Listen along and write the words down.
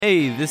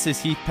Hey, this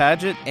is Heath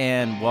Paget,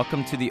 and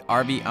welcome to the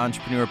RV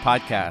Entrepreneur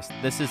Podcast.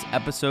 This is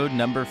episode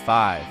number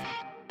 5.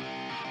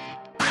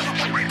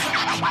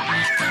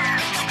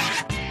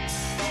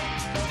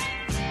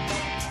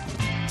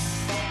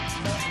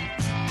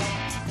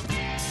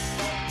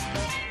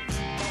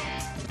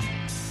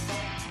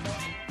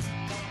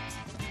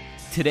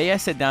 Today I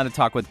sit down to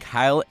talk with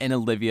Kyle and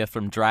Olivia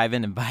from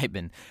Drivin' and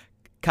Vibin'.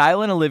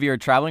 Kyle and Olivia are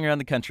traveling around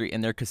the country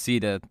in their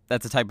Casita,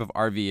 that's a type of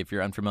RV if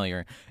you're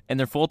unfamiliar, and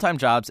their full-time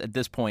jobs at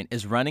this point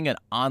is running an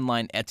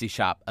online Etsy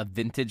shop of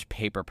vintage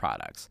paper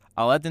products.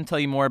 I'll let them tell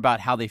you more about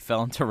how they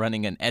fell into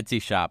running an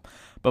Etsy shop,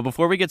 but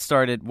before we get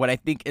started, what I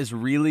think is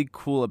really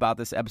cool about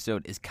this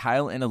episode is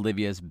Kyle and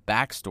Olivia's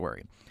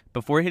backstory.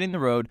 Before hitting the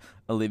road,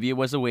 Olivia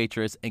was a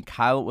waitress and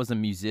Kyle was a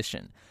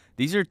musician.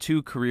 These are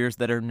two careers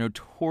that are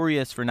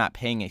notorious for not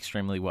paying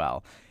extremely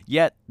well,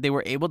 yet they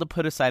were able to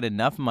put aside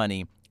enough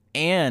money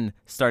and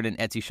start an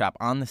Etsy shop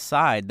on the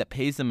side that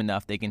pays them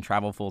enough they can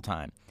travel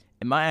full-time.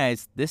 In my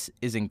eyes, this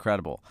is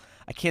incredible.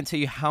 I can't tell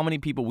you how many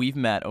people we've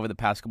met over the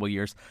past couple of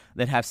years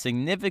that have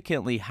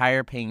significantly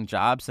higher paying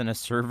jobs than a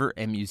server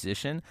and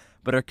musician,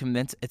 but are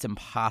convinced it's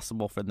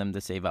impossible for them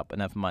to save up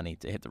enough money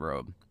to hit the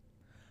road.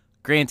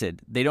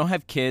 Granted, they don't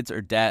have kids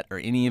or debt or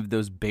any of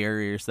those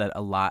barriers that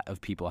a lot of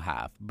people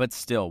have, but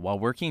still, while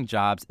working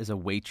jobs as a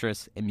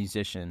waitress and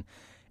musician,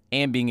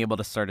 and being able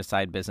to start a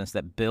side business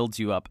that builds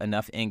you up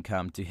enough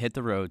income to hit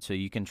the road so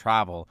you can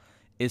travel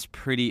is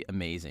pretty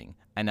amazing.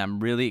 And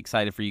I'm really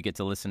excited for you to get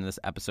to listen to this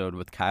episode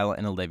with Kyle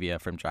and Olivia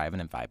from Drivin'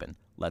 and Vibin'.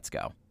 Let's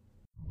go.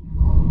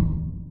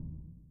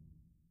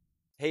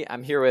 Hey,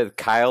 I'm here with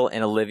Kyle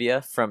and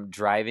Olivia from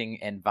Driving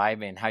and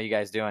Vibin'. How you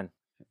guys doing?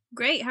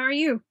 Great. How are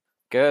you?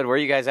 Good. Where are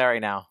you guys at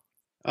right now?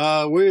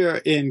 We're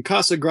in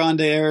Casa Grande,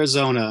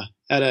 Arizona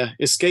at a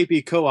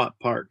Escapee Co-op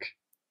park.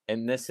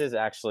 And this is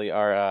actually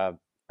our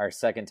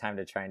second time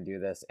to try and do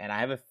this. And I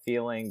have a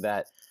feeling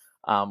that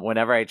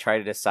whenever I try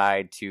to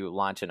decide to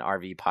launch an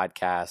RV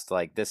podcast,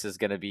 like this is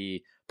going to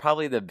be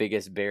probably the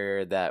biggest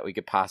barrier that we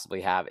could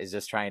possibly have is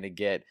just trying to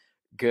get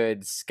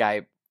good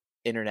Skype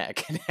internet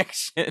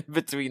connection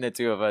between the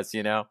two of us,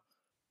 you know?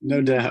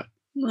 No doubt.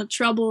 The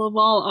trouble of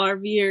all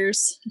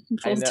RVers,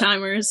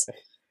 full-timers.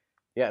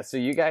 Yeah, so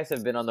you guys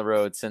have been on the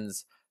road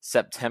since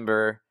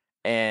September,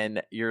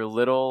 and your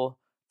little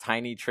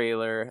tiny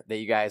trailer that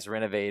you guys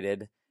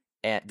renovated,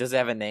 and does it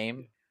have a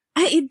name?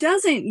 It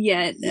doesn't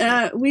yet.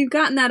 We've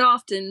gotten that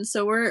often,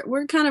 so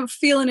we're kind of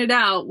feeling it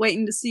out,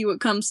 waiting to see what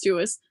comes to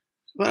us.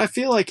 But I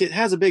feel like it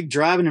has a big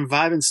Driving and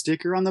Vibing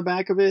sticker on the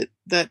back of it.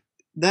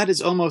 That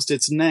is almost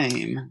its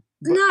name.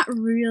 But not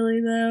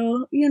really,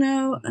 though. You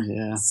know,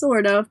 yeah.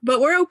 Sort of.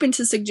 But we're open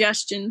to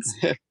suggestions.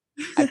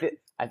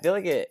 I feel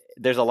like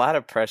there's a lot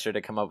of pressure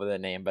to come up with a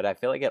name, but I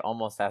feel like it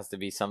almost has to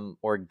be some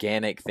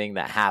organic thing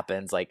that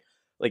happens. Like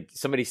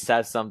somebody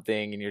says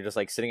something and you're just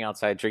like sitting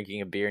outside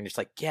drinking a beer and you're just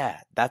like,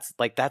 yeah, that's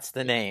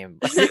the name.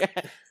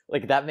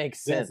 Like that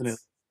makes sense. Definitely.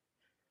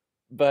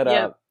 But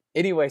Yep.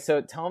 Anyway,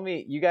 so tell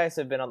me, you guys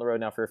have been on the road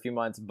now for a few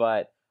months,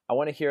 but I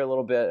want to hear a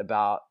little bit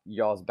about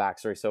y'all's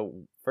backstory.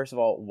 So first of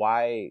all,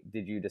 why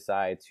did you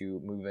decide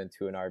to move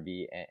into an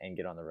RV and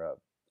get on the road?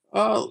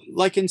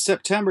 Like in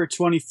September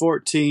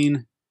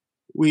 2014,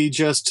 we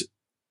just,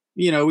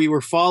 we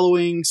were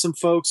following some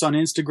folks on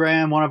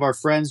Instagram. One of our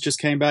friends just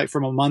came back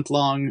from a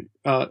month-long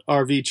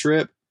RV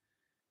trip.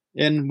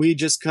 And we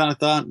just kind of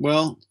thought,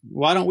 well,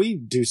 why don't we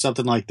do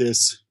something like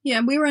this?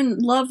 Yeah, we were in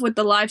love with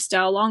the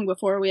lifestyle long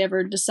before we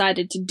ever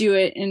decided to do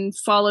it, and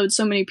followed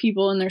so many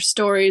people and their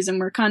stories, and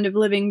we're kind of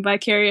living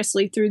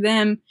vicariously through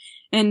them.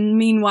 And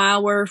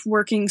meanwhile, we're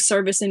working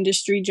service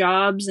industry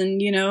jobs and,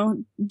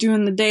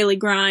 doing the daily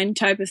grind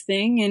type of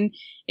thing. And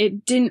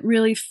it didn't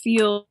really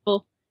feel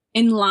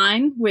in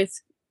line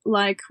with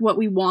like what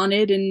we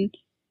wanted and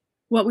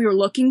what we were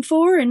looking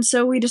for. And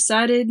so we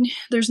decided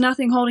there's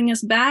nothing holding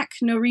us back,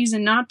 no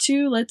reason not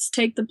to. Let's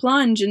take the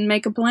plunge and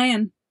make a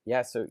plan.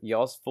 Yeah, so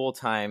y'all's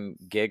full-time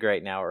gig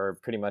right now, or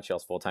pretty much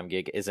y'all's full-time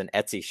gig, is an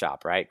Etsy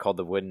shop, right? Called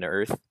The Wooden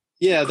Earth.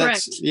 Yeah,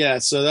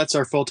 Correct. So that's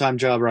our full-time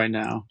job right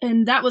now.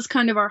 And that was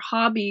kind of our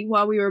hobby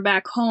while we were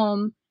back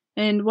home,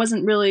 and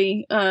wasn't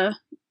really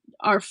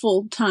our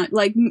full-time,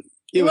 like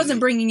it wasn't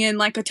bringing in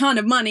like a ton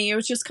of money. It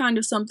was just kind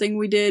of something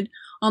we did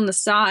on the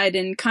side,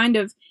 and kind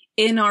of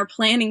in our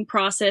planning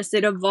process,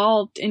 it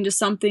evolved into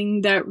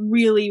something that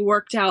really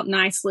worked out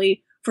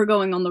nicely for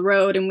going on the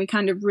road. And we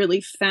kind of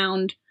really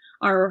found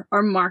our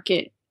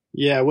market.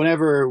 Yeah.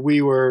 Whenever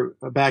we were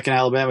back in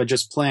Alabama,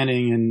 just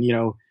planning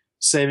and,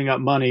 saving up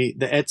money,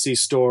 the Etsy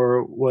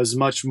store was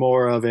much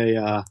more of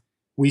a,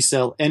 we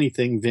sell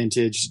anything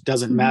vintage,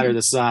 doesn't matter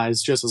the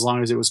size, just as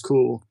long as it was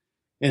cool.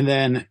 And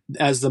then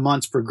as the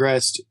months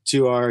progressed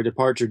to our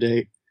departure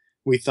date,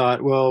 we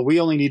thought, well, we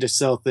only need to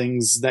sell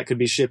things that could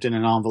be shipped in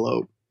an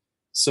envelope.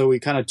 So we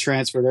kind of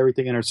transferred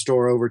everything in our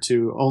store over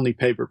to only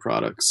paper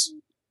products.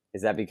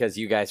 Is that because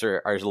you guys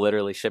are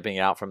literally shipping it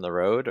out from the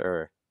road,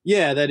 or?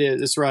 Yeah,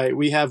 that's right.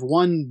 We have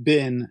one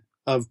bin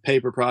of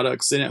paper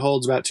products and it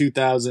holds about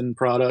 2,000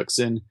 products.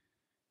 And,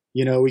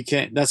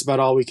 that's about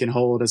all we can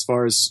hold as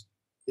far as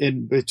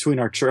in between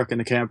our truck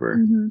and the camper.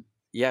 Mm-hmm.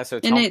 Yeah, so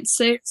And it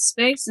saves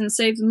space and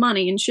saves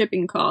money in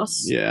shipping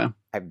costs. Yeah.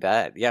 I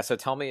bet. Yeah, so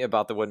tell me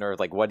about the Wood Nerve.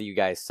 Like, what do you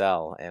guys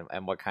sell,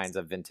 and what kinds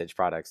of vintage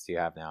products do you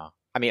have now?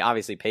 I mean,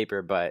 obviously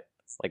paper, but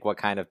like, what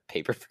kind of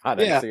paper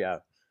products do you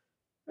have?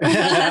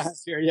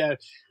 Sure, yeah.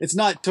 It's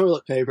not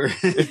toilet paper.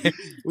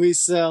 We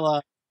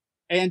sell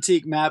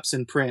antique maps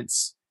and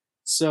prints.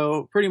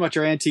 So pretty much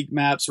our antique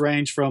maps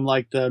range from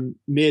like the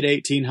mid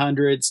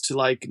 1800s to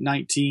like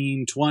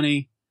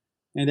 1920.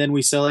 And then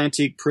we sell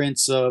antique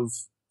prints of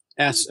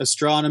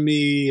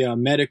astronomy,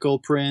 medical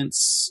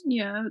prints.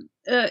 Yeah.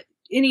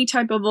 Any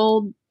type of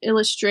old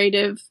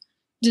illustrative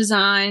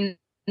designs,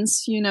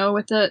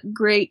 with a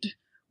great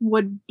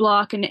wood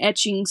block and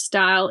etching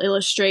style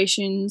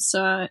illustrations.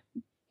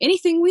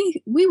 Anything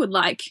we would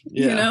like,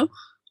 Yeah.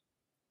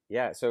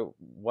 So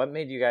what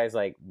made you guys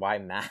like, why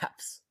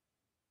maps?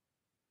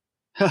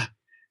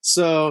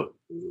 So,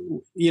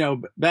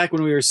 back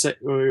when we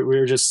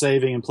were just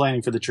saving and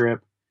planning for the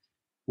trip,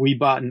 we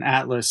bought an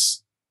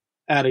atlas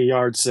at a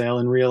yard sale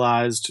and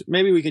realized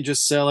maybe we could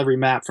just sell every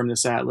map from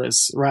this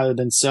atlas rather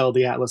than sell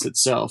the atlas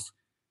itself.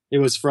 It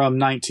was from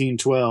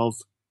 1912.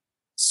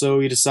 So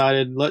we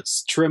decided,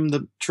 let's trim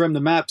the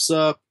maps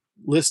up,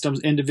 list them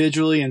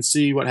individually, and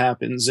see what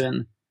happens.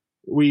 And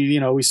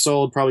we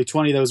sold probably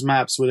 20 of those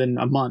maps within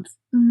a month.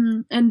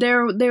 Mm-hmm. And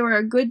they were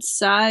a good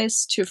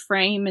size to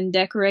frame and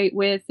decorate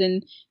with,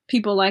 and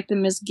people like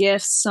them as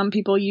gifts. Some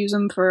people use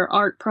them for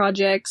art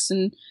projects,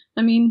 and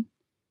I mean,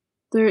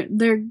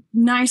 they're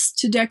nice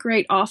to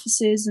decorate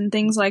offices and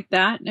things like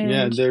that. And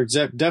yeah, there's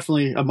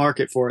definitely a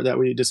market for it that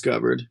we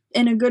discovered.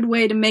 And a good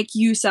way to make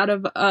use out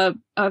of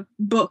a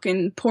book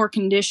in poor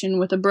condition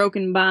with a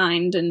broken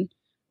bind. And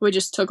we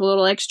just took a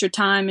little extra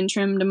time and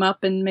trimmed them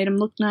up and made them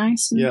look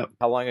nice. Yeah.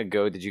 How long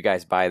ago did you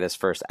guys buy this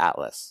first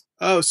atlas?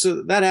 Oh,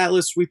 so that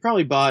atlas we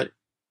probably bought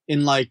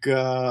in like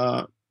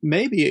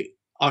maybe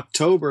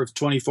October of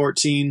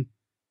 2014,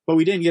 but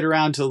we didn't get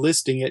around to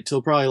listing it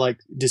till probably like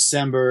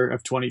December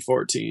of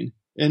 2014.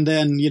 And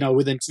then,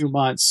 within 2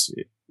 months,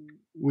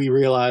 we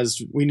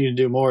realized we need to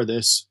do more of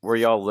this. Were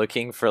y'all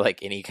looking for like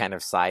any kind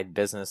of side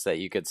business that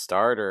you could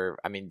start? Or,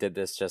 I mean, did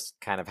this just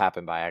kind of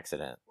happen by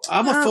accident?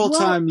 I'm a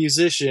full-time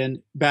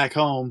musician back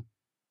home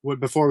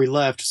before we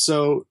left.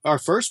 So our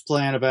first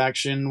plan of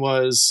action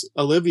was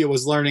Olivia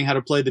was learning how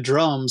to play the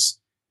drums,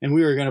 and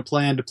we were going to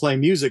plan to play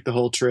music the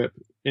whole trip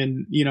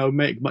and,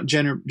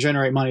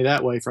 generate money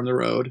that way from the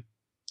road.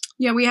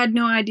 Yeah, we had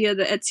no idea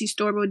the Etsy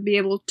store would be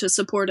able to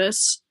support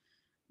us.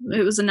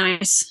 It was a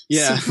nice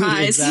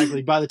surprise.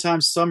 Exactly. By the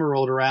time summer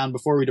rolled around,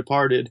 before we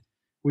departed,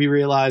 we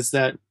realized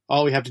that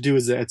all we have to do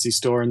is the Etsy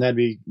store, and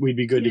we'd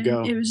be good to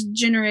go. It was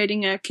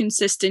generating a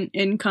consistent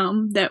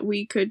income that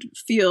we could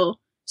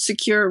feel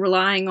secure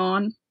relying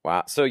on.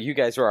 Wow. So you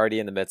guys were already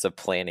in the midst of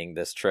planning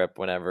this trip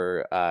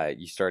whenever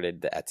you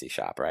started the Etsy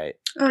shop, right?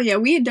 Oh, yeah.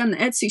 We had done the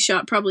Etsy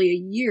shop probably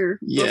a year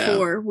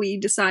before we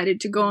decided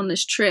to go on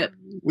this trip.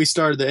 We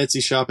started the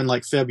Etsy shop in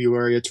like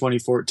February of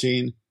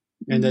 2014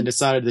 and then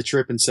decided the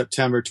trip in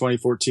September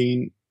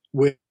 2014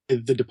 with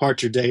the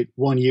departure date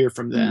 1 year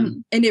from then. Mm-hmm.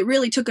 And it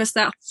really took us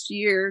that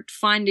year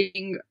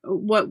finding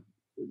what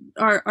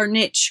our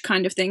niche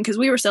kind of thing, because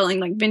we were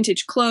selling like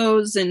vintage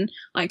clothes and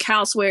like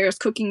housewares,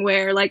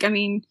 cookingware, like, I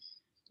mean,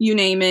 you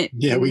name it.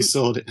 Yeah, we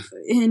sold it.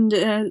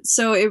 And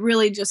so it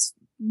really just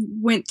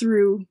went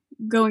through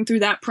going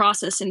through that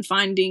process and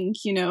finding,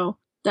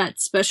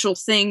 that special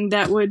thing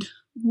that would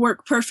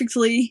work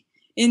perfectly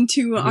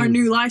into our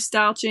new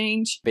lifestyle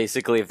change.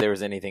 Basically, if there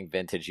was anything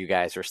vintage, you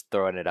guys were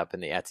throwing it up in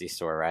the Etsy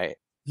store, right?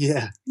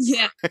 Yeah.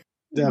 Yeah.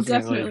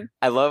 Definitely.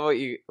 I love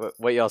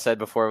what y'all said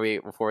before we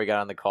got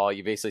on the call.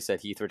 You basically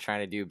said, Heath, we're trying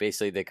to do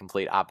basically the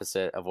complete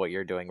opposite of what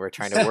you're doing. We're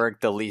trying to work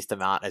the least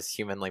amount as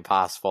humanly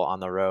possible on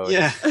the road.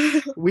 Yeah.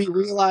 We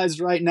realized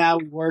right now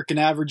we work an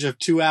average of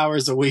 2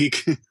 hours a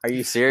week. Are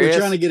you serious? We're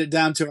trying to get it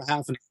down to a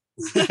half an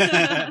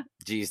hour.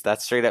 Jeez,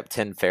 that's straight up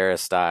Tim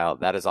Ferriss style.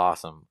 That is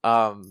awesome.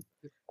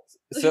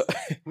 So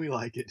we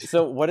like it.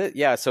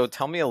 So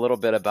tell me a little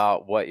bit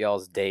about what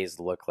y'all's days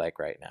look like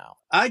right now.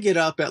 I get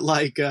up at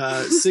like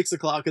 6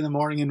 o'clock in the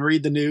morning and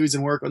read the news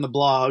and work on the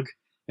blog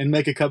and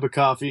make a cup of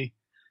coffee.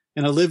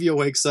 And Olivia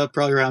wakes up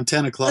probably around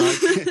 10 o'clock.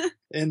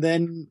 And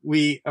then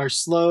we are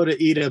slow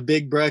to eat a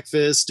big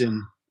breakfast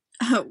and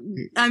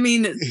I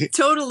mean,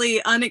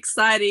 totally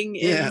unexciting.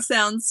 It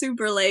sounds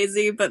super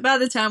lazy, but by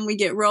the time we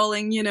get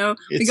rolling,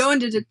 we go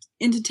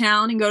into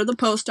town and go to the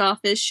post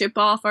office, ship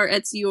off our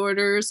Etsy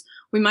orders.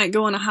 We might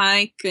go on a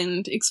hike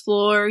and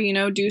explore,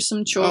 do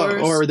some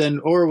chores.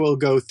 Or we'll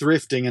go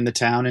thrifting in the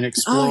town and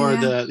explore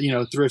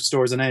the, thrift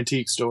stores and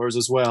antique stores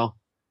as well.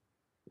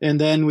 And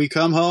then we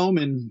come home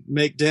and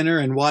make dinner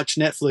and watch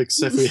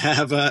Netflix if we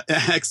have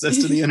access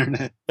to the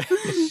internet.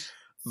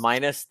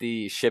 Minus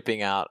the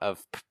shipping out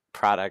of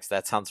products,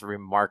 that sounds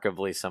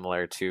remarkably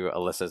similar to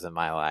Alyssa's in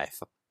my life.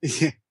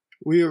 Yeah,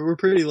 we're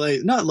pretty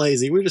lazy. Not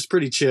lazy, we're just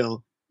pretty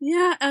chill.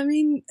 Yeah, I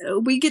mean,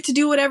 we get to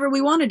do whatever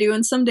we want to do,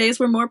 and some days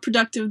we're more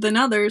productive than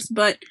others,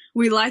 but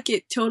we like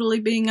it totally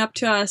being up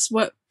to us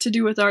what to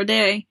do with our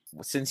day.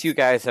 Since you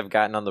guys have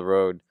gotten on the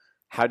road,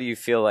 how do you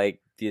feel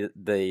like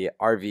the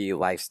RV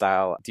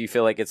lifestyle, do you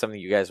feel like it's something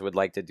you guys would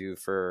like to do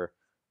for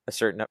a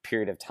certain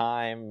period of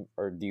time,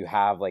 or do you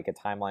have like a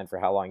timeline for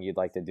how long you'd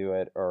like to do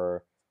it,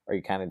 or are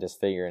you kind of just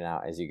figuring it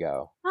out as you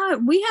go?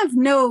 We have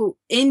no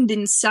end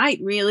in sight,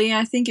 really.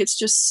 I think it's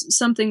just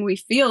something we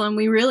feel, and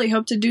we really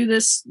hope to do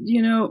this,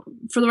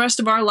 for the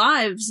rest of our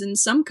lives in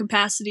some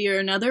capacity or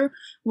another.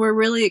 We're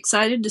really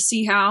excited to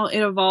see how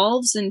it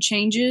evolves and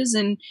changes,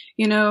 and,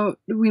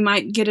 we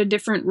might get a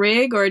different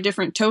rig or a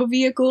different tow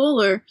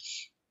vehicle or...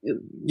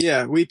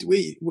 Yeah, we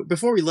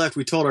before we left,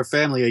 we told our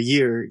family a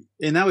year,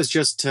 and that was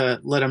just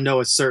to let them know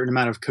a certain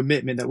amount of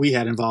commitment that we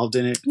had involved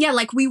in it. Yeah,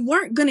 like we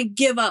weren't going to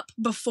give up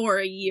before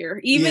a year.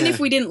 Even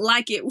if we didn't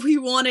like it, we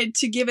wanted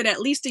to give it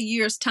at least a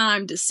year's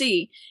time to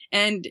see.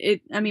 And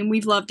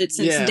we've loved it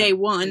since day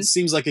one. It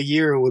seems like a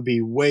year would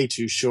be way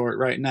too short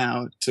right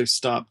now to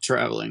stop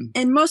traveling.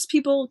 And most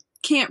people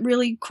can't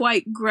really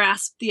quite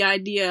grasp the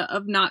idea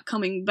of not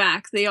coming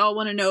back. They all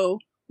want to know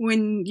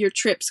when your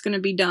trip's going to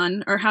be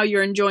done or how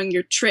you're enjoying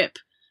your trip.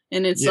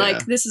 And it's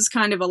like, this is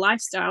kind of a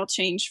lifestyle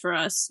change for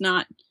us,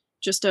 not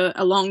just a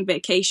long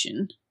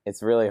vacation.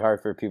 It's really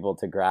hard for people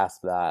to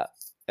grasp that.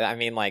 I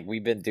mean, like,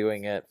 we've been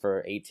doing it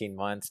for 18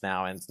 months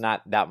now, and it's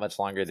not that much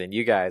longer than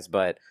you guys,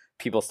 but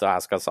people still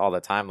ask us all the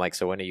time, like,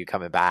 so when are you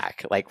coming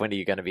back? Like, when are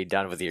you going to be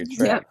done with your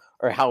trip? Yep.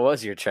 Or how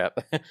was your trip?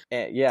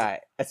 Yeah.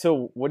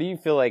 So what do you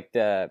feel like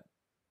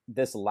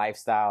this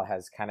lifestyle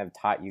has kind of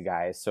taught you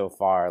guys so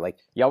far? Like,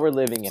 y'all were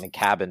living in a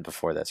cabin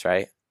before this,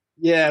 right?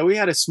 Yeah, we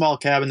had a small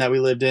cabin that we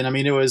lived in. I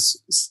mean, it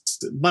was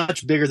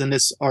much bigger than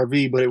this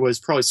RV, but it was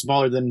probably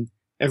smaller than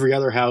every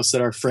other house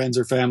that our friends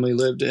or family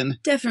lived in.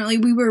 Definitely.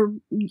 We were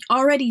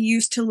already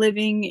used to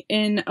living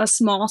in a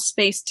small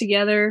space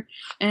together,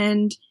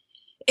 and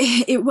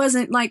it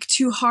wasn't like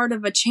too hard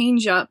of a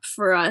change up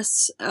for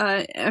us.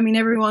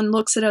 Everyone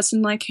looks at us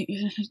and like,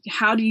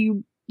 how do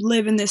you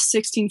live in this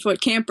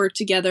 16-foot camper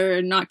together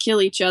and not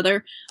kill each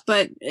other?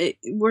 But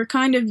we're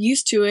kind of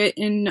used to it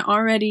and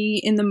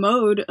already in the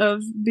mode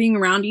of being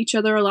around each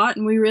other a lot,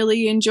 and we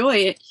really enjoy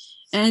it.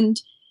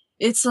 And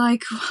it's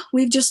like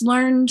we've just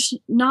learned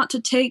not to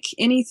take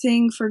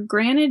anything for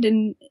granted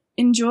and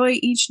enjoy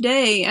each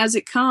day as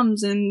it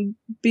comes and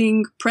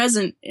being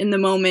present in the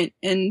moment.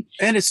 And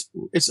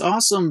it's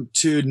awesome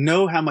to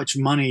know how much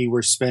money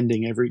we're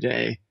spending every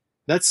day.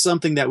 That's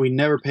something that we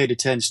never paid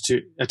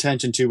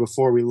attention to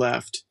before we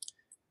left.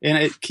 And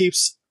it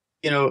keeps,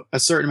 a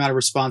certain amount of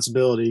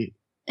responsibility.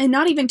 And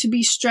not even to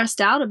be stressed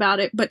out about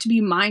it, but to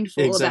be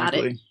mindful about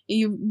it.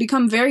 You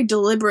become very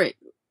deliberate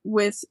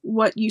with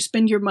what you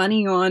spend your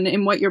money on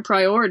and what your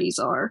priorities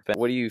are.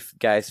 What do you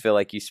guys feel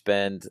like you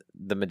spend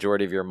the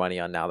majority of your money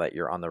on now that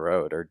you're on the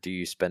road, or do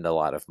you spend a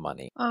lot of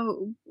money?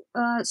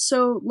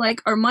 So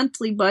like our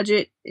monthly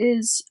budget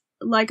is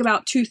like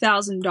about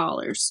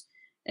 $2,000.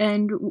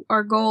 And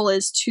our goal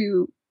is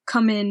to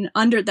come in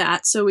under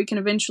that so we can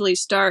eventually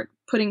start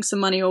putting some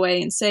money away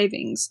in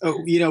savings.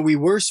 Oh, we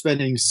were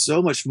spending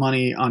so much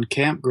money on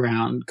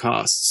campground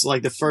costs.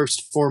 Like the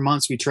first 4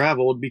 months we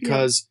traveled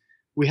because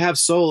we have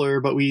solar,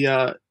 but we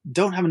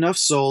don't have enough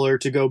solar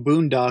to go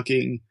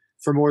boondocking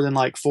for more than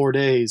like 4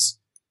 days.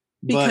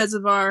 Because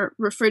of our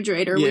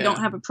refrigerator. We don't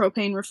have a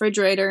propane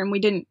refrigerator, and we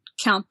didn't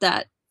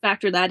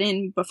factor that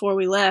in before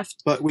we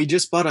left. But we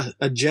just bought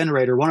a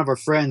generator. One of our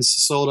friends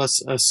sold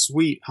us a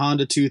sweet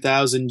Honda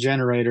 2000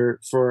 generator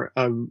for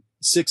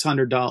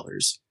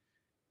 $600.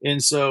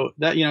 And so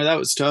that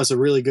was to us a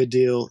really good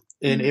deal,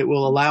 and it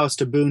will allow us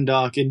to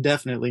boondock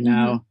indefinitely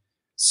now. Mm-hmm.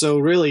 So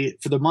really,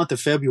 for the month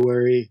of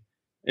February,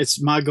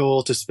 it's my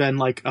goal to spend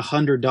like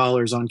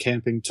 $100 on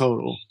camping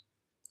total.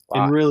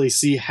 Wow. And really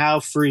see how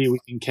free we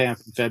can camp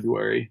in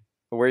February.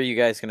 Where are you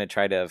guys going to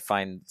try to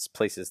find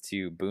places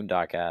to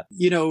boondock at?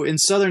 In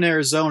southern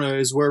Arizona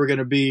is where we're going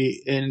to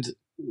be, and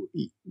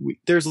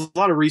there's a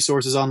lot of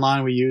resources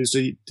online we use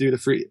to do the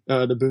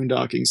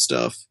boondocking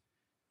stuff.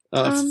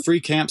 Free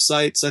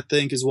campsites, I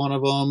think, is one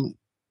of them.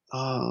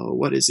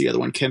 What is the other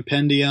one?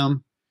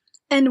 Campendium.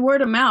 And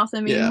word of mouth.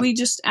 We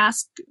just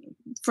ask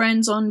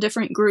friends on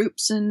different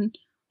groups and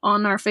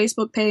on our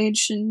Facebook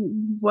page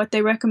and what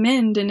they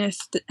recommend, and if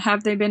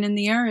have they been in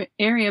the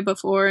area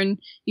before. And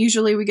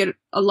usually we get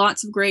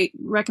lots of great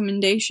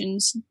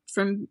recommendations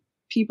from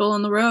people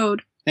on the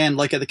road. And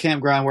like at the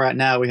campground we're at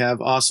now, we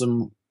have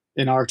awesome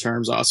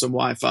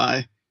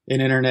Wi-Fi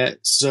and internet.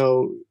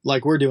 So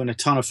like we're doing a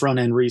ton of front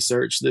end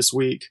research this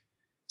week.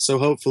 So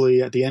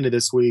hopefully at the end of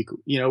this week,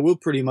 we'll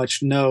pretty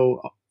much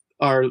know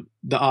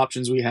the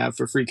options we have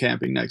for free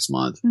camping next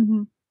month.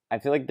 Mm-hmm. I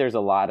feel like there's a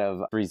lot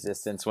of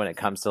resistance when it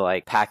comes to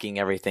like packing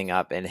everything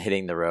up and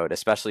hitting the road,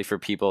 especially for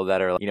people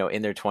that are,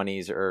 in their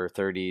 20s or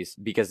 30s,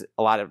 because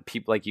a lot of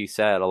people, like you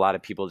said, a lot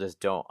of people just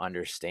don't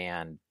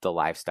understand the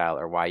lifestyle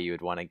or why you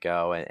would want to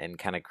go and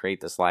kind of create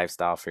this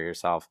lifestyle for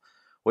yourself.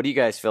 What do you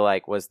guys feel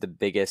like was the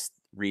biggest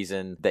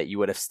reason that you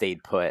would have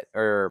stayed put,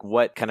 or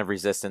what kind of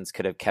resistance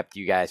could have kept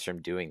you guys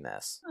from doing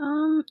this?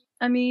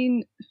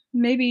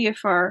 Maybe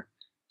if our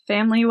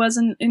family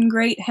wasn't in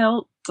great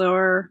health,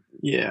 or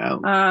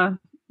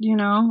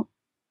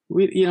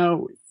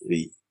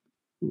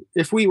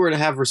if we were to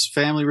have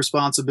family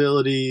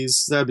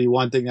responsibilities, that'd be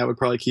one thing that would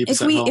probably keep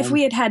us at home. If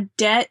we had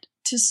debt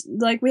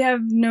we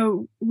have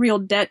no real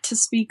debt to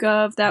speak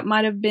of, that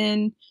might have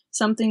been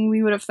something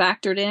we would have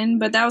factored in.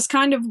 But that was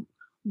kind of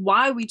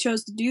why we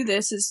chose to do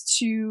this, is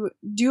to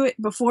do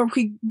it before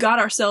we got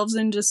ourselves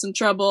into some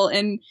trouble,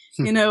 and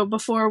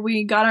before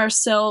we got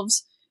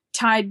ourselves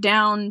tied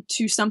down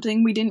to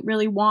something we didn't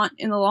really want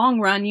in the long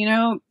run.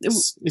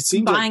 It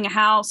seems buying a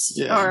house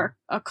or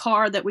a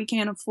car that we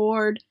can't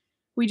afford.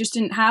 We just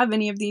didn't have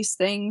any of these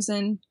things,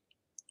 and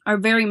are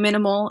very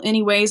minimal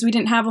anyways. We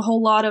didn't have a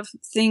whole lot of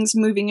things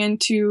moving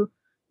into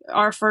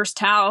our first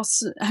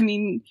house. I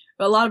mean,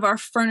 a lot of our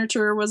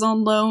furniture was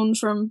on loan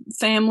from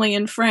family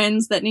and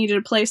friends that needed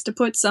a place to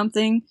put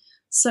something.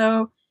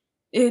 So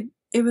it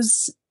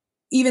was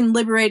even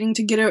liberating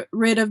to get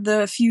rid of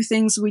the few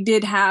things we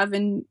did have.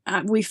 And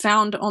we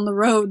found on the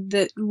road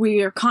that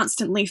we are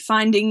constantly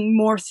finding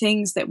more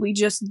things that we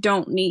just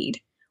don't need.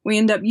 We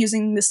end up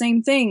using the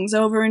same things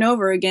over and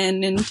over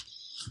again. And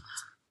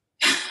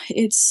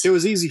it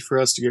was easy for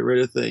us to get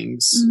rid of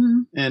things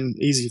and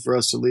easy for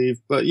us to leave.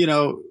 But,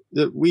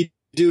 we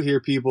do hear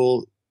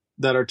people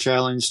that are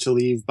challenged to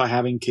leave by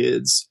having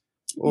kids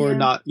or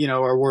not,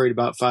 are worried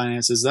about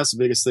finances. That's the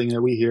biggest thing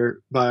that we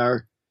hear by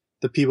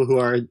the people who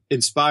are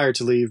inspired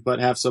to leave but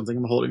have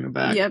something holding them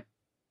back. Yep.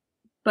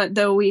 But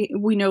though we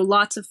know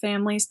lots of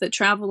families that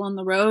travel on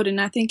the road,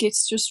 and I think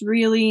it's just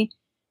really,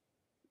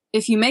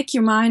 if you make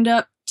your mind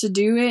up to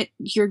do it,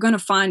 you're going to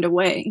find a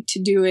way to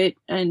do it.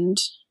 And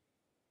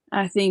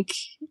I think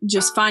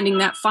just finding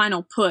that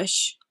final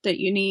push that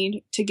you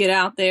need to get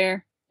out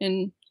there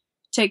and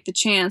take the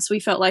chance. We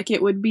felt like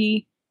it would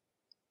be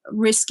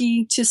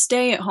risky to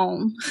stay at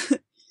home.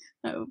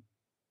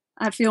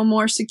 I feel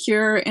more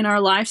secure in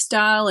our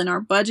lifestyle and our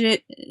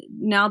budget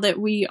now that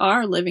we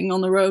are living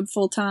on the road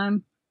full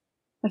time.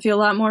 I feel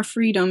a lot more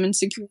freedom and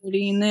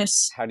security in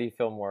this. How do you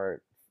feel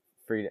more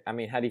freedom? I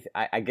mean,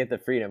 I get the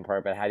freedom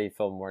part, but how do you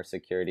feel more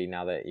security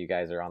now that you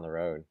guys are on the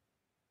road?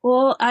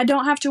 Well, I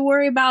don't have to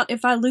worry about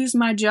if I lose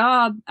my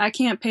job, I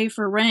can't pay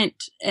for rent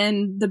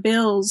and the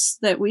bills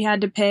that we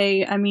had to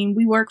pay. I mean,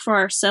 we work for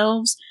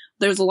ourselves.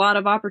 There's a lot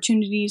of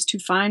opportunities to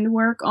find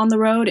work on the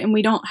road, and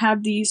we don't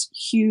have these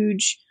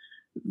huge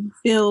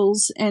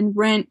bills and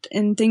rent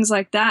and things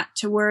like that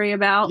to worry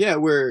about. Yeah,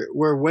 we're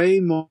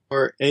way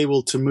more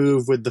able to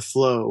move with the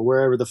flow,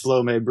 wherever the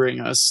flow may bring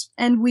us.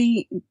 And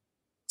we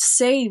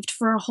saved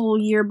for a whole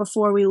year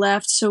before we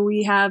left, so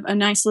we have a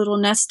nice little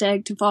nest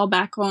egg to fall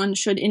back on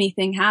should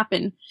anything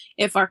happen.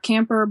 If our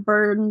camper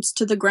burns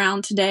to the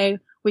ground today,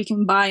 we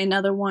can buy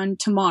another one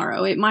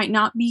tomorrow. It might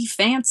not be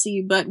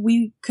fancy, but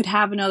we could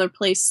have another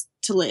place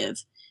to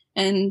live.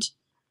 And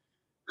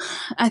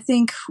I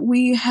think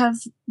we have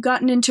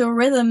gotten into a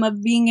rhythm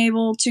of being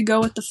able to go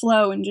with the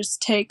flow and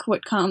just take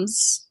what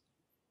comes.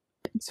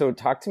 So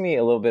talk to me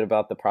a little bit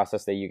about the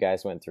process that you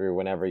guys went through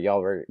whenever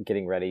y'all were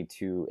getting ready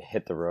to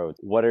hit the road.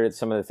 What are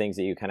some of the things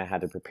that you kind of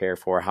had to prepare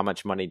for? How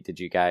much money did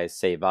you guys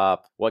save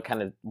up?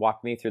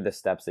 Walk me through the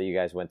steps that you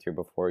guys went through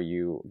before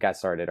you got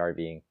started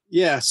RVing?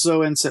 Yeah,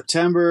 so in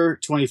September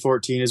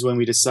 2014 is when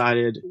we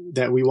decided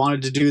that we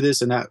wanted to do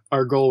this and that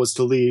our goal was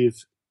to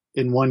leave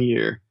in 1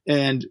 year.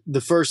 And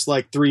the first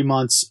 3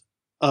 months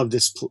of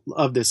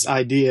this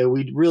idea,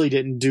 we really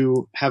didn't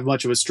have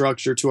much of a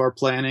structure to our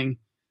planning.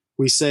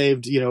 We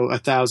saved,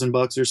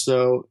 $1,000 or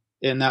so,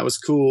 and that was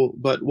cool.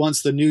 But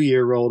once the new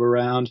year rolled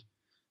around,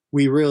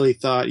 we really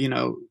thought,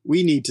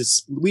 we need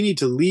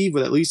to leave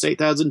with at least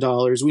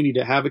 $8,000. We need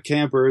to have a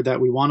camper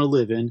that we want to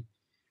live in.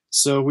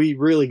 So we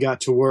really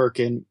got to work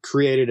and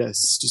created a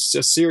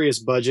serious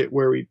budget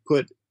where we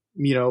put,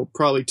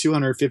 probably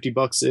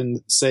 $250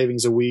 in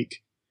savings a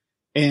week.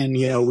 And,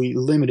 we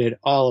limited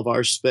all of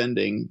our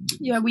spending.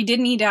 Yeah, we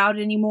didn't eat out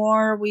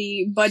anymore.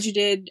 We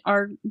budgeted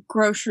our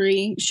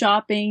grocery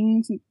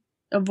shopping,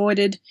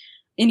 avoided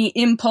any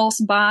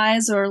impulse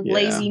buys or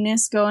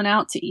laziness going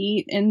out to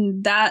eat.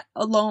 And that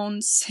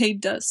alone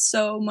saved us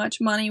so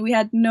much money. We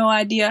had no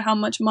idea how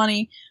much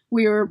money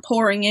we were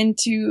pouring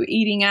into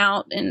eating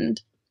out.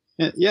 And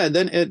yeah,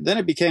 then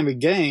it became a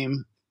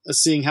game of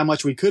seeing how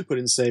much we could put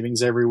in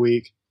savings every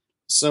week.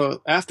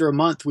 So after a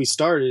month we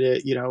started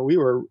it,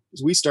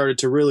 we started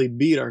to really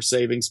beat our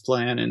savings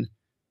plan, and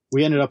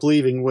we ended up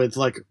leaving with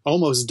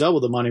almost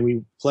double the money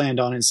we planned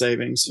on in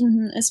savings.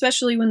 Mm-hmm.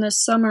 Especially when the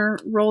summer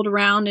rolled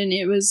around and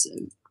it was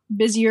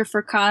busier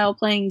for Kyle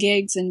playing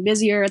gigs and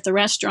busier at the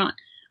restaurant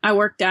I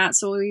worked at.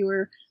 So we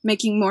were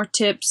making more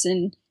tips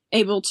and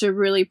able to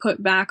really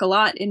put back a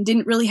lot and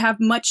didn't really have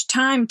much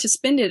time to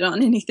spend it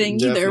on anything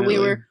either. We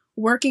were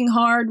working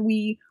hard.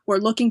 We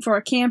were looking for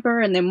a camper,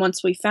 and then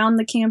once we found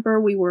the camper,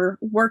 we were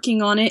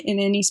working on it in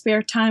any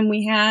spare time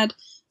we had.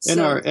 In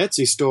our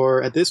Etsy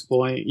store at this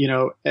point,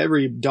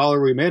 every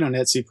dollar we made on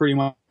Etsy pretty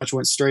much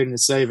went straight into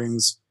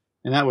savings,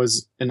 and that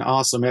was an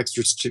awesome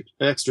extra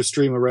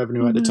stream of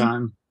revenue at the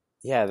time.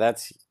 Yeah,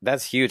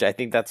 that's huge. I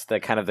think that's the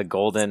kind of the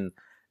golden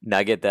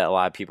nugget that a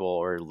lot of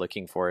people are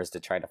looking for, is to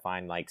try to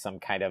find some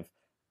kind of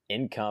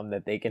income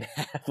that they can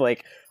have?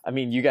 Like, I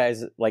mean, you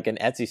guys, like an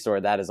Etsy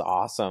store, that is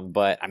awesome.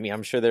 But I mean,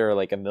 I'm sure there are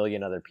like a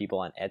million other people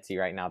on Etsy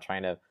right now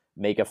trying to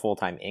make a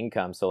full-time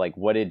income. So like,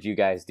 what did you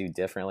guys do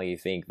differently, you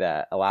think,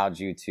 that allowed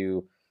you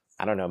to,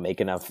 I don't know,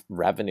 make enough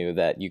revenue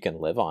that you can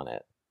live on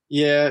it?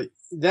 Yeah,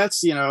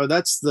 that's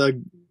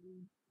the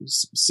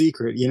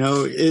secret.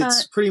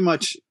 It's pretty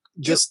much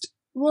just.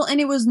 Well, and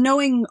it was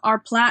knowing our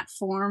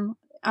platform.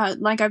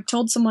 Like I've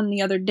told someone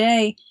the other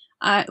day,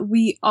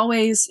 we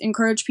always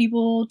encourage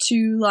people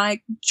to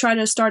like try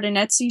to start an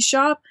Etsy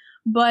shop,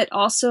 but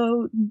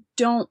also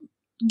don't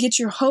get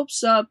your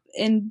hopes up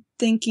in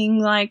thinking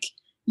like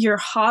your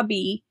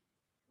hobby,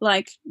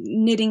 like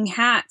knitting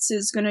hats,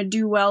 is going to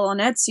do well on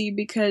Etsy,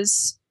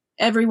 because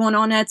everyone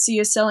on Etsy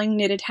is selling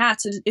knitted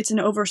hats. It's an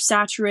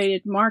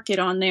oversaturated market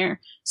on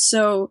there.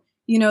 So,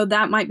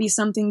 that might be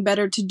something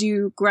better to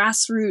do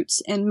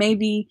grassroots, and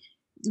maybe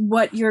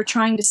what you're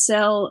trying to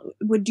sell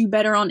would do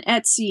better on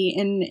Etsy.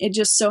 And it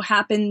just so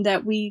happened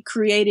that we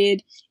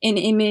created an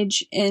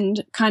image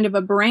and kind of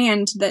a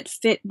brand that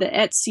fit the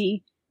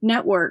Etsy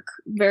network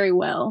very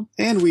well.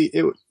 And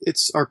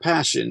it's our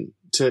passion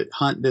to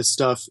hunt this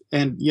stuff.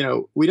 And,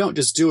 we don't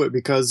just do it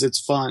because it's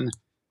fun.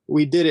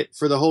 We did it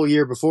for the whole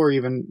year before we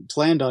even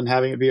planned on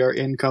having it be our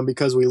income,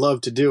 because we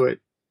love to do it.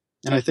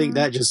 And I think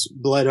that just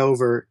bled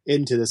over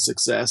into the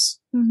success.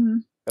 Mm-hmm.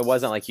 It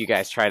wasn't like you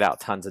guys tried out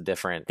tons of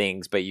different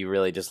things, but you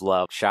really just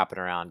love shopping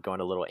around, going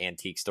to little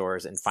antique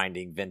stores and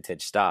finding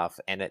vintage stuff.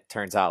 And it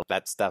turns out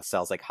that stuff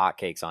sells like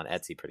hotcakes on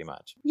Etsy pretty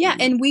much. Yeah,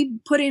 and we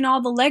put in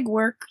all the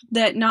legwork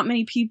that not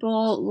many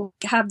people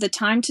have the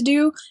time to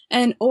do.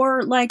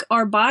 Or like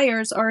our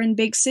buyers are in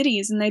big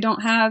cities and they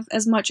don't have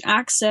as much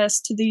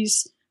access to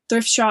these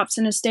thrift shops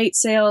and estate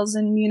sales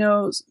and,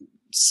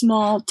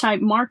 small type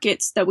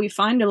markets that we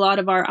find a lot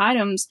of our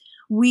items.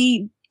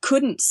 We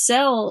couldn't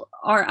sell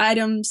our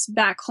items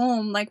back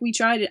home. Like we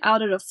tried it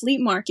out at a flea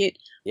market.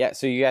 Yeah.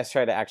 So you guys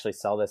tried to actually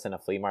sell this in a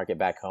flea market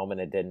back home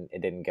and it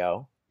didn't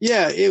go?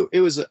 Yeah,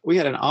 it was, we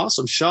had an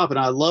awesome shop and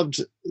I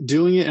loved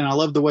doing it and I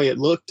loved the way it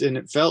looked and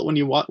it felt when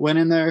you went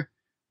in there.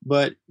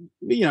 But,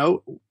 we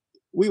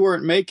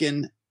weren't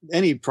making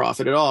any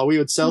profit at all. We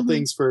would sell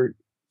things for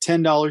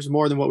 $10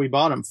 more than what we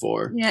bought them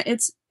for. Yeah,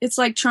 it's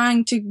like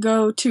trying to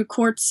go to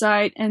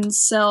Quartzsite and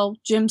sell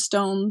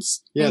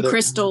gemstones and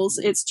crystals.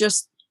 It's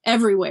just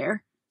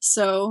everywhere.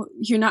 So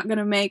you're not going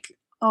to make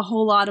a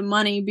whole lot of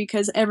money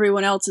because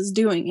everyone else is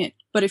doing it.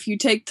 But if you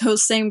take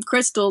those same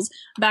crystals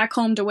back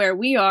home to where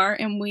we are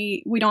and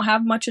we don't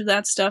have much of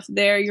that stuff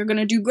there, you're going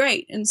to do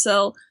great and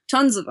sell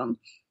tons of them.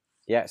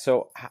 Yeah.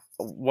 So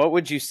what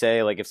would you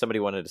say, like if somebody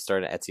wanted to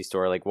start an Etsy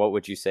store, like what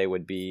would you say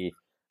would be,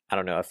 I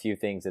don't know, a few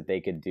things that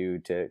they could do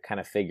to kind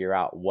of figure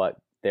out what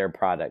their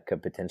product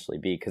could potentially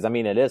be? Because I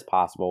mean, it is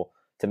possible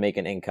to make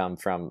an income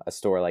from a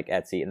store like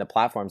Etsy and the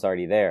platform's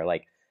already there.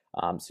 Like,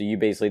 so you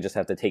basically just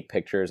have to take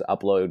pictures,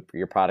 upload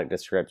your product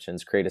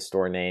descriptions, create a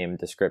store name,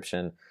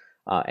 description,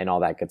 and all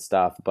that good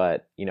stuff.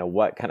 But,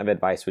 what kind of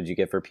advice would you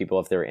give for people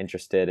if they're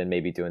interested in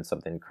maybe doing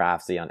something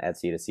craftsy on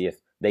Etsy to see if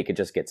they could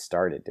just get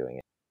started doing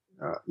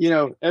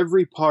it?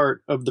 Every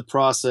part of the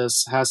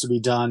process has to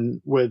be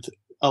done with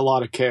a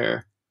lot of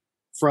care.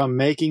 From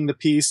making the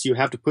piece, you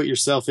have to put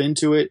yourself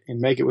into it and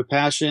make it with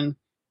passion.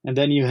 And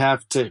then you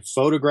have to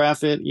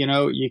photograph it.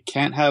 You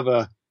can't have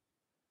a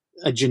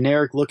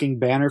generic looking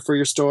banner for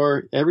your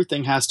store.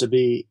 Everything has to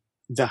be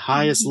the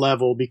highest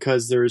level,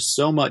 because there's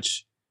so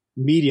much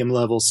medium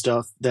level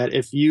stuff that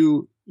if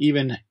you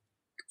even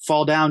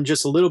fall down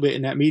just a little bit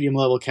in that medium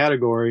level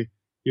category,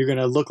 you're going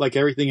to look like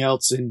everything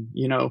else. And,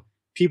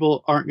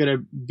 people aren't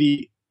going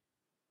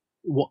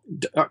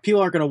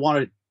to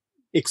want to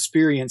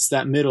experience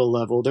that middle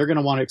level. They're going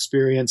to want to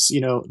experience,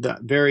 that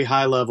very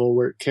high level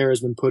where care has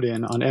been put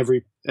in on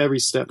every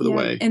step of the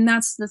way. And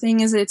that's the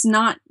thing, is it's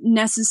not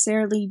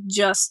necessarily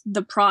just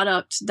the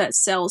product that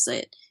sells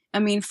it. I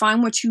mean,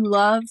 find what you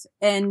love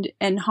and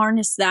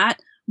harness that,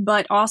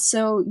 but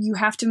also you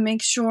have to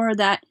make sure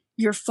that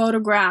your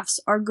photographs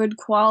are good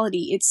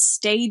quality. It's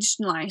staged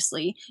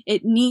nicely.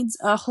 It needs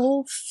a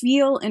whole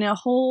feel and a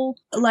whole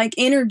like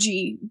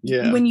energy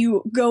when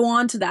you go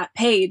onto that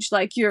page.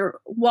 Like you're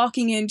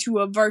walking into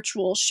a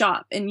virtual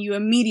shop and you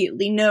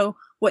immediately know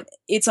what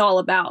it's all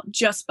about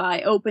just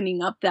by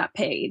opening up that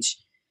page.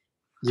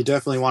 You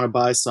definitely want to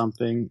buy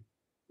something,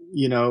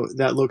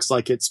 that looks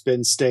like it's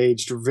been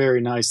staged very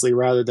nicely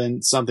rather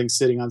than something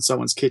sitting on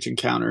someone's kitchen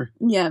counter.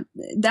 Yeah,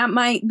 that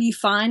might be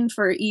fine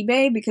for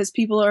eBay because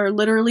people are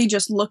literally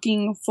just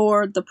looking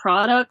for the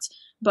product.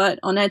 But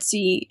on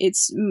Etsy,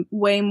 it's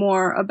way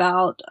more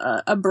about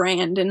a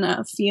brand and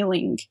a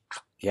feeling.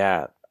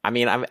 Yeah. I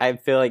mean, I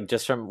feel like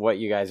just from what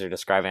you guys are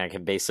describing, I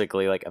can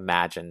basically like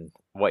imagine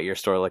what your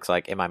store looks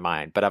like in my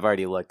mind, but I've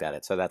already looked at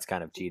it. So that's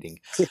kind of cheating.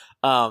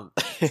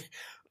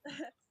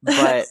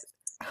 But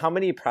how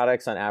many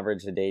products on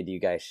average a day do you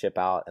guys ship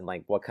out? And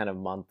like, what kind of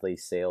monthly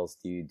sales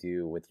do you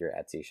do with your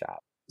Etsy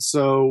shop?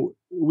 So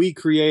we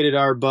created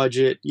our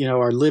budget,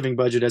 our living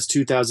budget as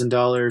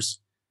 $2,000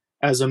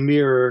 as a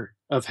mirror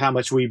of how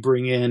much we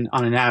bring in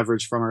on an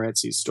average from our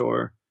Etsy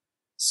store.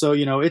 So,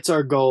 it's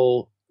our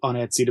goal on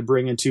Etsy to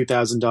bring in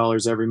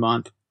 $2,000 every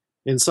month.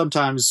 And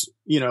sometimes,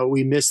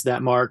 we miss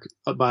that mark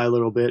by a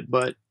little bit,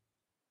 but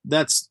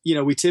that's,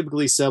 we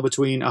typically sell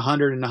between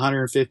 100 and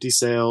 150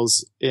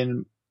 sales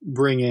and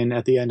bring in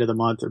at the end of the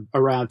month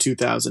around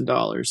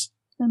 $2,000.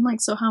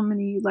 And so how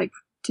many,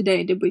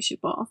 today did we ship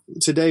off?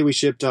 Today we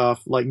shipped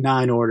off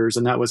 9 orders,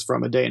 and that was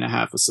from a day and a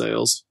half of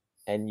sales.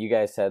 And you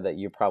guys said that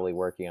you're probably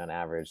working on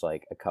average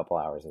a couple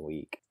hours a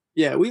week.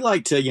 Yeah, we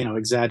like to,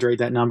 exaggerate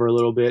that number a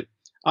little bit.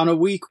 On a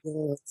week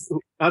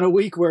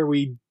where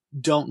we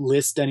don't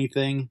list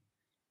anything,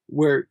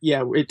 where,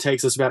 it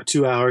takes us about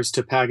 2 hours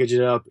to package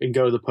it up and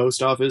go to the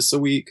post office a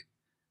week.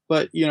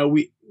 But,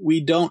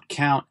 we don't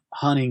count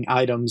hunting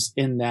items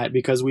in that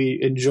because we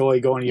enjoy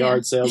going to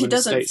yard sales. It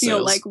doesn't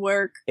feel like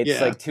work.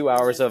 It's 2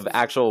 hours of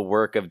actual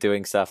work of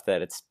doing stuff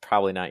that it's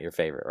probably not your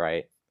favorite,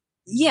 right?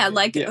 Yeah,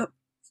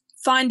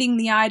 finding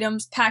the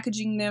items,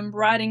 packaging them,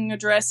 writing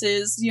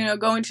addresses,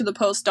 going to the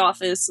post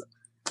office.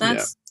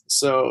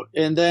 So,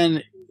 and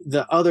then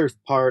the other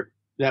part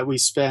that we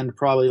spend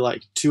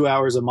probably 2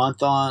 hours a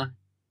month on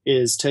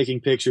is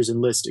taking pictures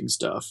and listing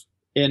stuff.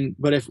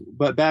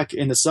 But back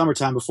in the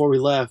summertime before we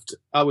left,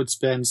 I would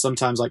spend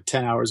sometimes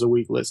 10 hours a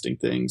week listing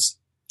things.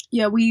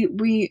 Yeah,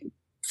 we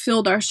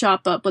filled our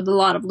shop up with a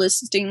lot of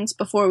listings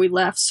before we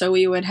left, so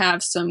we would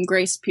have some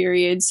grace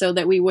period so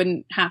that we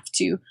wouldn't have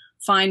to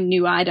find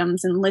new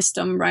items and list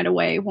them right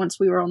away once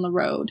we were on the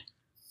road.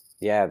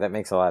 Yeah, that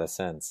makes a lot of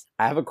sense.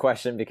 I have a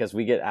question because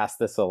we get asked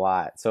this a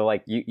lot. So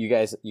you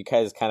guys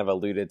kind of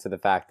alluded to the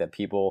fact that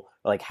people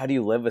are how do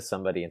you live with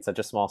somebody in such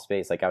a small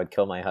space? I would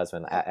kill my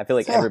husband. I feel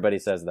like everybody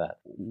says that.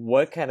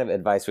 What kind of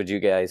advice would you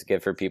guys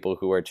give for people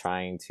who are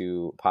trying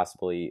to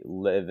possibly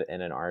live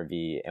in an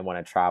RV and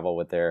want to travel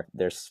with their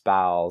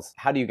spouse?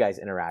 How do you guys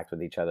interact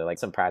with each other?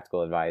 Some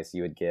practical advice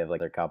you would give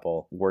their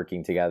couple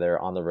working together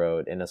on the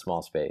road in a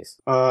small space?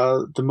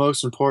 The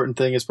most important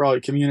thing is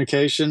probably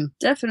communication.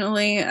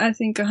 Definitely. I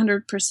think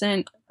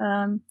 100%.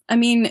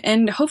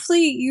 And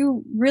hopefully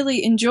you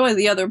really enjoy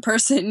the other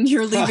person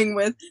you're leaving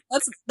with.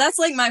 That's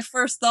my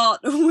first thought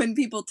when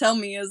people tell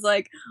me is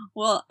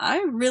well,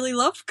 I really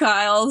love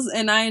Kyle's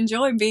and I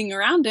enjoy being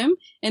around him.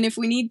 And if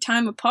we need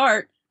time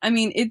apart,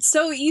 it's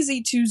so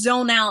easy to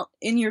zone out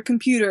in your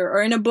computer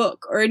or in a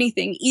book or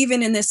anything,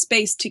 even in this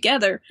space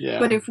together. Yeah.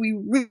 But if we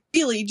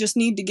really just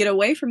need to get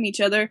away from each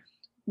other,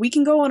 we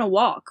can go on a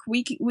walk.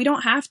 We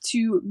don't have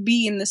to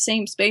be in the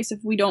same space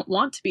if we don't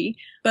want to be,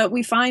 but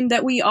we find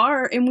that we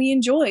are, and we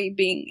enjoy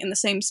being in the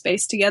same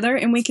space together,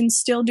 and we can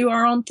still do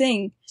our own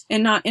thing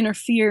and not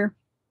interfere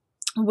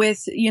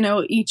with,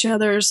 each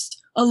other's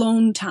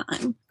alone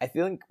time. I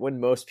feel like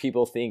when most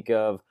people think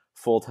of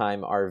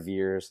full-time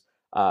RVers,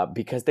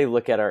 because they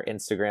look at our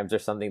Instagrams or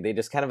something, they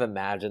just kind of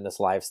imagine this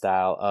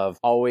lifestyle of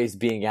always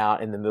being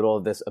out in the middle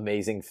of this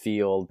amazing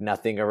field,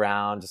 nothing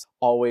around, just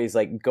always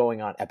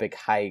going on epic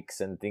hikes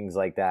and things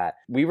like that.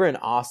 We were in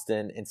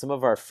Austin and some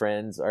of our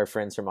friends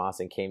from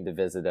Austin came to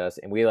visit us,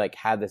 and we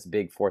had this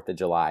big 4th of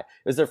July. It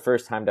was their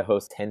first time to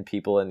host 10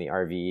 people in the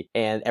RV,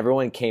 and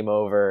everyone came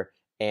over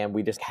and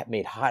we just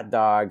made hot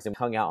dogs and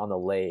hung out on the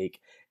lake.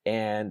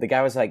 And the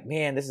guy was like,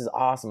 man, this is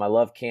awesome. I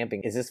love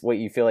camping. Is this what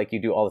you feel like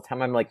you do all the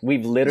time? I'm like,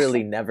 we've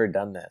literally never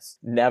done this.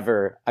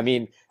 Never.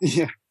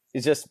 Yeah.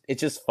 It's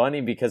just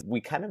funny because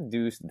we kind of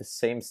do the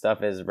same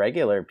stuff as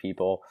regular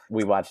people.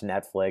 We watch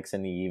Netflix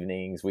in the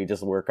evenings. We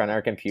just work on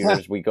our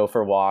computers. We go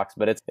for walks.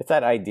 But it's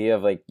that idea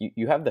of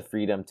you have the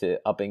freedom to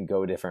up and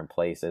go different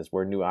places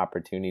where new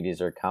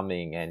opportunities are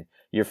coming. And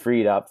you're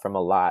freed up from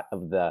a lot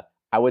of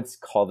I would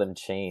call them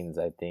chains,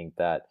 I think,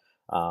 that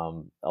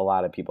a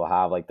lot of people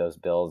have, those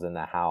bills in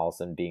the house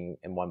and being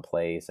in one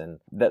place and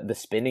the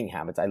spending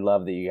habits. I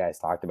love that you guys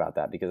talked about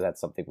that because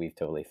that's something we've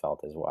totally felt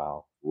as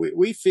well.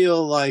 We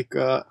feel like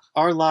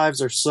our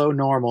lives are so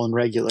normal and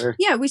regular.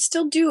 Yeah, we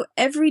still do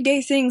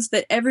everyday things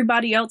that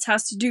everybody else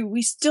has to do.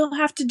 We still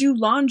have to do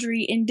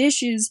laundry and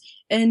dishes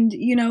and,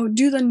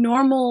 do the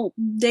normal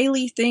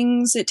daily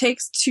things it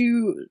takes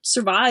to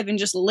survive and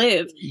just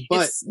live.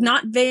 But it's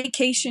not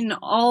vacation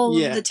all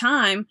the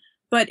time,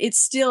 but it's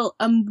still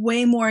a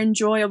way more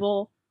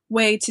enjoyable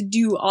way to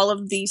do all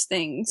of these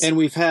things. And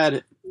we've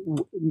had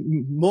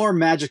more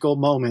magical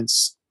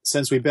moments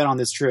since we've been on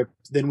this trip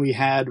than we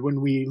had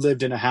when we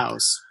lived in a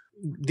house.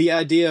 The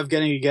idea of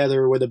getting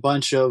together with a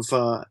bunch of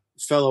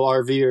fellow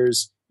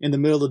RVers in the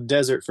middle of the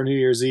desert for New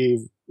Year's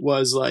Eve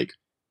was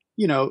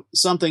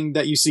something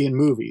that you see in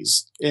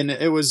movies. And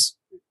it was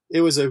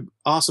an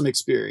awesome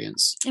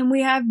experience. And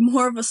we have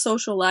more of a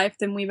social life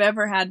than we've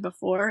ever had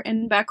before.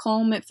 And back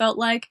home, it felt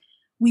like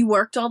we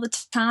worked all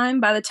the time.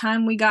 By the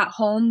time we got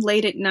home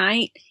late at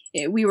night,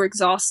 we were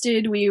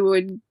exhausted. We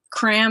would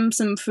cram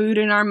some food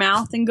in our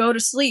mouth and go to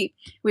sleep.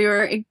 We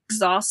were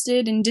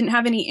exhausted and didn't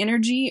have any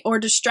energy or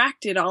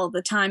distracted all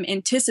the time,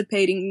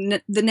 anticipating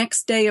the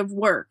next day of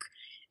work.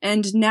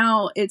 And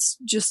now it's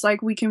just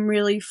we can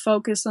really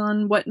focus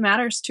on what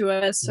matters to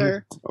us.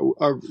 Or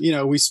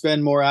we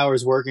spend more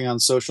hours working on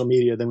social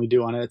media than we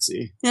do on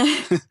Etsy.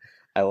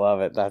 I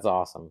love it. That's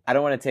awesome. I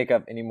don't want to take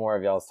up any more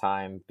of y'all's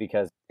time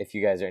because if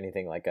you guys are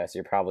anything like us,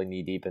 you're probably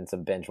knee deep in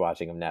some binge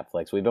watching of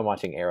Netflix. We've been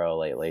watching Arrow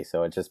lately,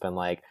 so it's just been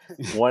like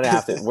one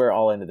after. We're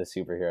all into the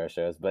superhero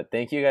shows. But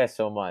thank you guys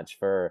so much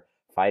for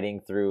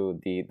fighting through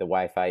the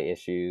Wi-Fi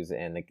issues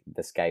and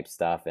the Skype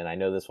stuff. And I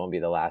know this won't be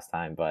the last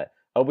time, but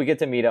I hope we get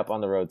to meet up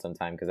on the road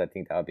sometime because I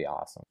think that would be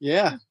awesome.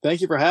 Yeah,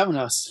 thank you for having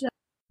us.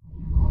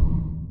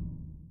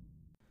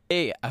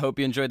 Hey, I hope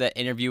you enjoyed that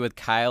interview with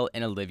Kyle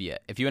and Olivia.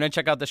 If you want to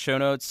check out the show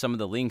notes, some of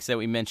the links that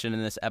we mentioned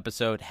in this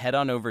episode, head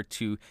on over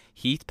to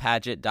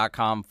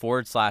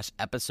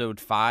heathpadgett.com/episode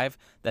 5.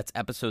 That's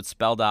episode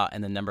spelled out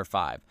and the number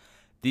 5.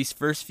 These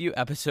first few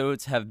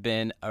episodes have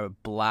been a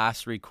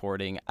blast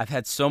recording. I've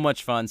had so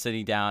much fun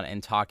sitting down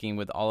and talking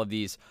with all of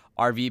these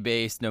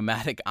RV-based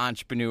nomadic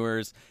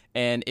entrepreneurs.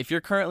 And if you're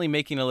currently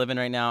making a living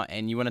right now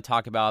and you want to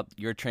talk about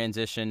your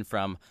transition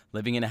from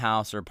living in a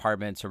house or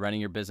apartment to running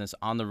your business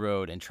on the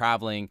road and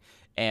traveling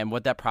and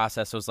what that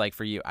process was like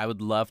for you, I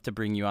would love to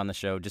bring you on the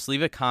show. Just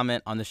leave a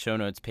comment on the show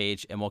notes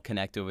page and we'll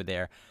connect over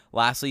there.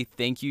 Lastly,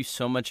 thank you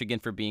so much again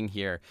for being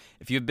here.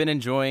 If you've been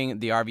enjoying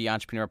the RV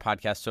Entrepreneur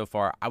podcast so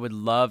far, I would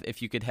love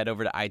if you could head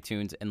over to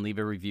iTunes and leave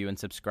a review and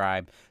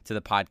subscribe to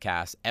the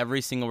podcast.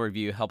 Every single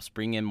review helps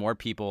bring in more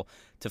people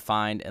to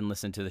find and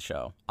listen to the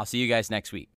show. I'll see you guys next week.